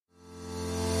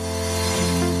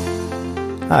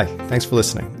Hi, thanks for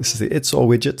listening. This is the It's All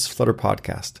Widgets Flutter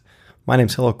podcast. My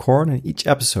name's Hillel Korn, and each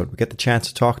episode we get the chance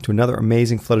to talk to another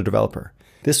amazing Flutter developer.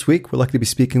 This week, we're lucky to be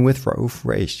speaking with Raouf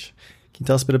Reish. Can you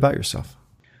tell us a bit about yourself?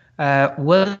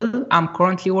 I'm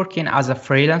currently working as a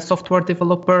freelance software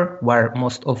developer where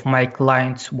most of my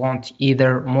clients want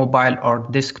either mobile or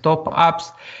desktop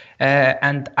apps.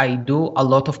 And I do a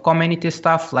lot of community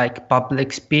stuff like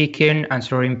public speaking,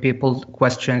 answering people's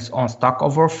questions on Stack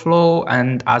Overflow,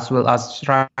 and as well as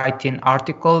writing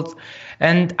articles.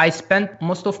 And I spend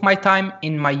most of my time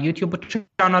in my YouTube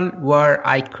channel where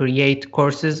I create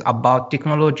courses about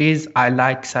technologies I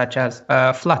like, such as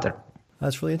Flutter.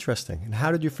 That's really interesting. And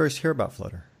how did you first hear about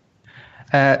Flutter?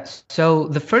 So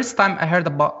the first time I heard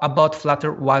about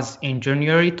Flutter was in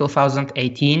January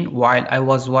 2018 while I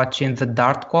was watching the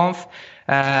DartConf.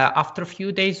 After a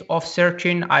few days of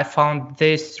searching, I found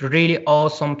this really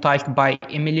awesome talk by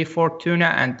Emily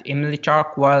Fortuna and Emily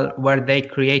Chark where they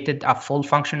created a full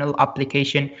functional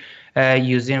application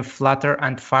using Flutter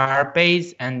and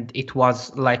Firebase, and it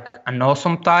was like an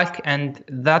awesome talk, and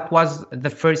that was the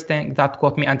first thing that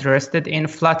got me interested in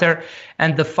Flutter.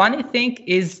 And the funny thing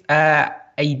is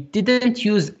I didn't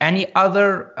use any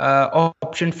other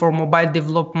option for mobile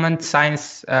development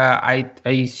since I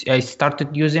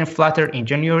started using Flutter in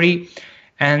January,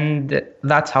 and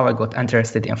that's how I got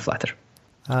interested in Flutter.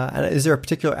 And is there a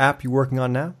particular app you're working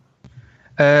on now?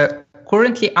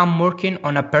 Currently, I'm working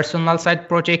on a personal side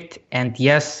project, and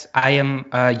yes, I am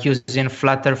using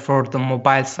Flutter for the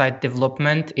mobile side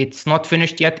development. It's not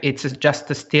finished yet. It's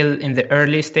just still in the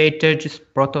early stages,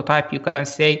 prototype, you can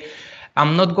say.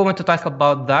 I'm not going to talk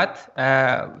about that.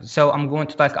 So I'm going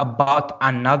to talk about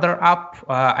another app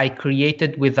I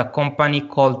created with a company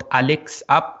called Alex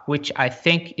App, which I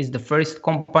think is the first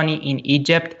company in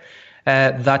Egypt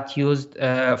that used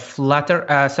Flutter.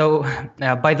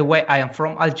 By the way, I am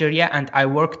from Algeria and I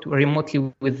worked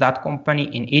remotely with that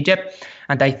company in Egypt.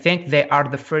 And I think they are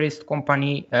the first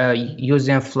company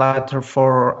using Flutter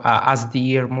for as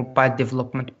the mobile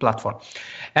development platform.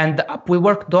 And the app we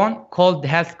worked on called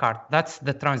Health Card. That's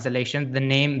the translation.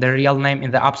 The real name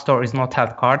in the App Store is not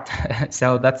Health Card.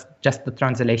 So that's just the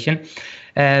translation.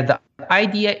 The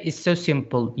idea is so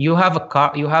simple. You have a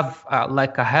card. You have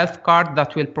like a health card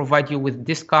that will provide you with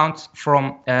discounts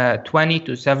from 20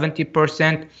 to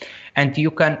 70%, and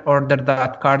you can order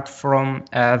that card from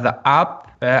the app,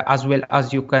 as well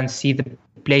as you can see the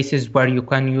places where you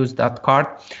can use that card,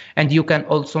 and you can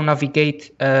also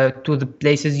navigate to the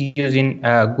places using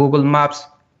Google Maps.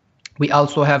 We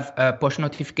also have push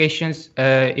notifications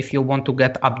if you want to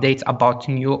get updates about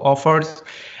new offers.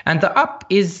 And the app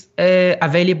is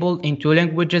available in two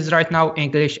languages right now,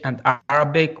 English and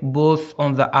Arabic, both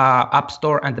on the App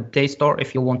Store and the Play Store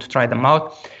if you want to try them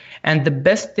out. And the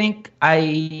best thing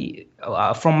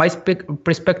from my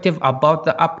perspective about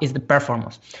the app is the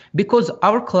performance, because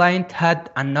our client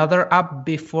had another app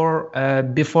before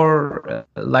this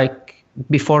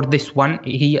one.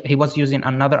 He was using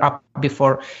another app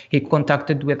before he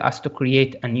contacted with us to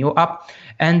create a new app,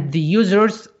 and the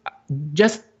users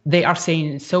they are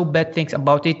saying so bad things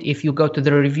about it. If you go to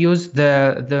the reviews,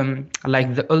 the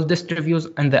oldest reviews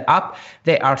in the app,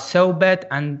 they are so bad.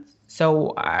 And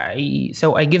so I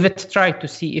give it a try to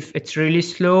see if it's really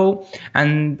slow,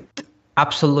 and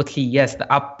absolutely yes, the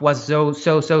app was so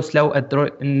slow,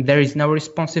 and there is no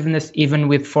responsiveness even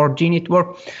with 4G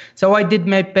network. So I did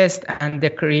my best, and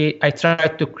I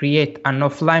tried to create an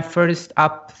offline first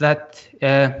app that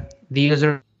the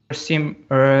user seem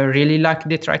really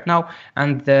liked it right now,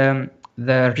 and the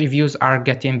reviews are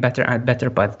getting better and better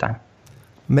by the time.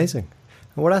 Amazing.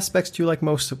 And what aspects do you like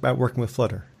most about working with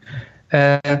Flutter?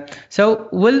 From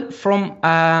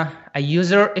a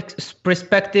user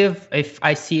perspective, if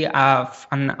I see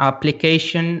an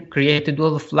application created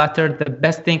with Flutter, the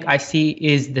best thing I see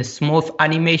is the smooth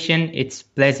animation. It's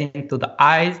pleasant to the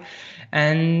eyes,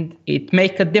 and it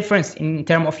makes a difference in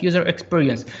terms of user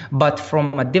experience. But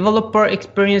from a developer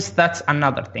experience, that's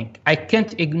another thing. I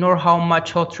can't ignore how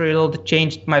much Hot Reload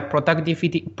changed my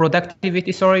productivity,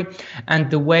 and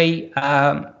the way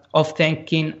of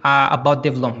thinking about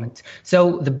development.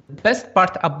 So the best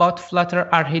part about Flutter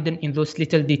are hidden in those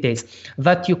little details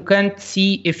that you can't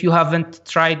see if you haven't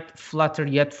tried Flutter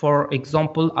yet. For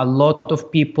example, a lot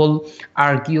of people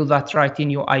argue that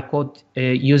writing UI code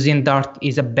using Dart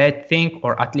is a bad thing,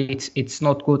 or at least it's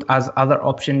not good as other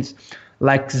options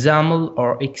like XAML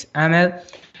or XML.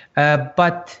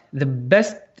 But the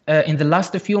best in the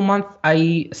last few months,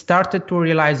 I started to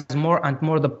realize more and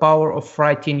more the power of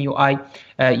writing UI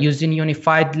using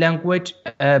unified language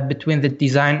between the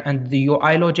design and the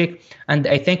UI logic. And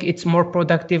I think it's more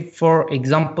productive. For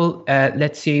example,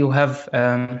 let's say you have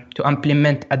to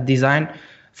implement a design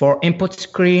for input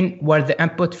screen where the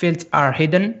input fields are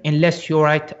hidden unless you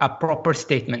write a proper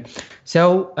statement.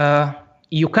 So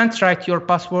you can't write your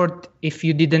password if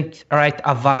you didn't write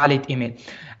a valid email.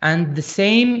 And the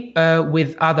same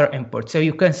with other imports. So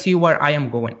you can see where I am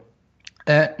going.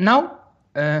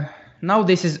 Now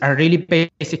this is a really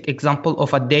basic example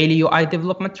of a daily UI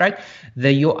development, right?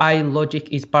 The UI logic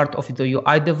is part of the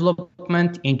UI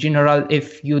development. In general,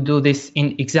 if you do this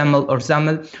in XAML or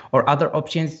XAML or other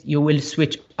options, you will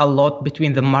switch a lot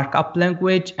between the markup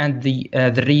language and the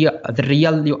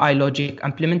real UI logic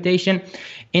implementation.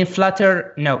 In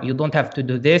Flutter, no, you don't have to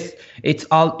do this. It's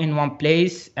all in one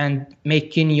place, and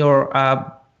making your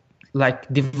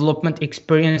development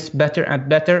experience better and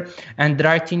better, and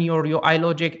writing your UI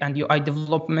logic and UI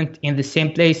development in the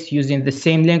same place using the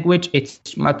same language. It's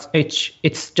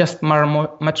just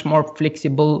much more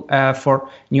flexible for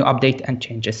new update and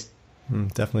changes.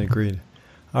 Definitely agreed.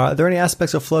 Are there any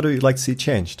aspects of Flutter you'd like to see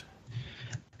changed?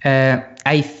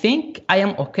 I think I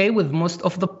am okay with most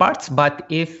of the parts, but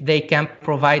if they can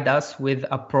provide us with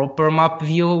a proper map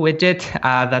view widget,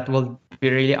 that will be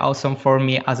really awesome for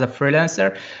me as a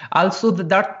freelancer. Also, the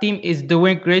Dart team is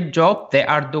doing a great job. They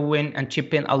are doing and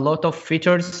shipping a lot of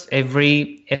features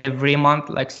every month,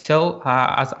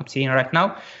 as I'm seeing right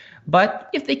now. But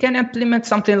if they can implement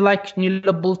something like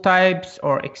nullable types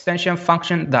or extension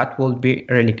function, that will be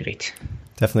really great.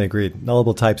 Definitely agreed.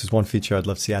 Nullable types is one feature I'd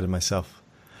love to see added myself.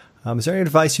 Is there any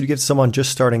advice you'd give to someone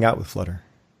just starting out with Flutter?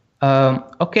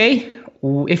 Okay,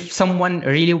 if someone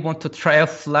really wants to try out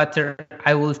Flutter,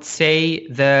 I will say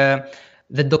the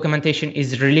documentation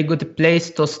is a really good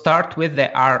place to start with.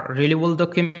 They are really well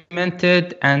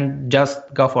documented, and just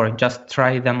go for it. Just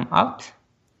try them out.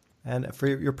 And for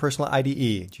your personal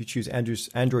IDE, do you choose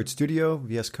Android Studio,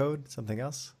 VS Code, something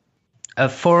else?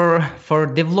 For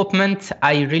development,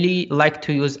 I really like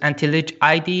to use IntelliJ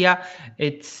IDEA.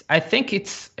 I think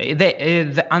it's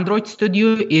the Android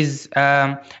Studio is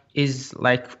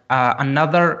like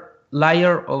another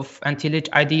layer of IntelliJ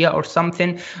IDEA or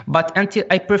something. But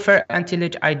I prefer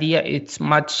IntelliJ IDEA. It's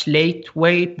much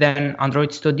lightweight than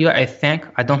Android Studio. I think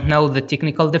I don't know the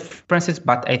technical differences,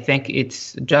 but I think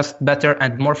it's just better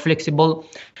and more flexible.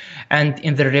 And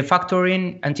in the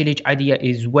refactoring, IntelliJ IDEA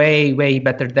is way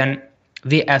better than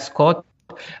VS Code.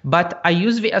 But I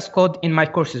use VS Code in my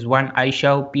courses when I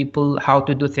show people how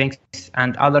to do things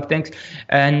and other things,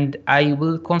 and I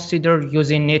will consider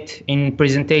using it in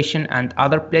presentation and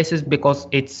other places because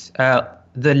it's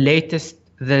the latest.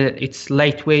 It's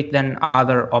lightweight than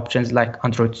other options like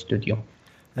Android Studio.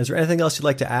 Is there anything else you'd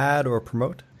like to add or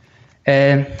promote?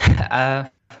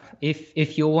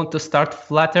 If you want to start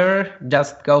Flutter,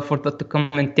 just go for the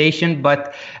documentation.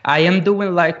 But I am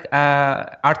doing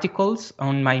articles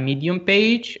on my Medium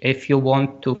page if you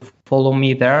want to follow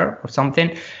me there or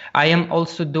something. I am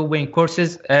also doing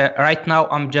courses. Right now,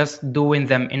 I'm just doing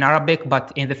them in Arabic,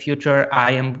 but in the future,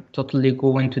 I am totally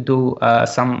going to do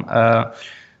some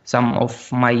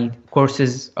of my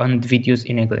courses and videos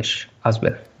in English as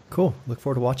well. Cool. Look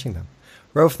forward to watching them.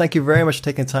 Raouf, thank you very much for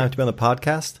taking time to be on the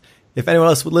podcast. If anyone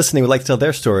else listening would like to tell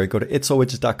their story, go to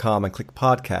itsallwidgets.com and click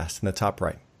podcast in the top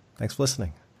right. Thanks for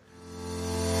listening.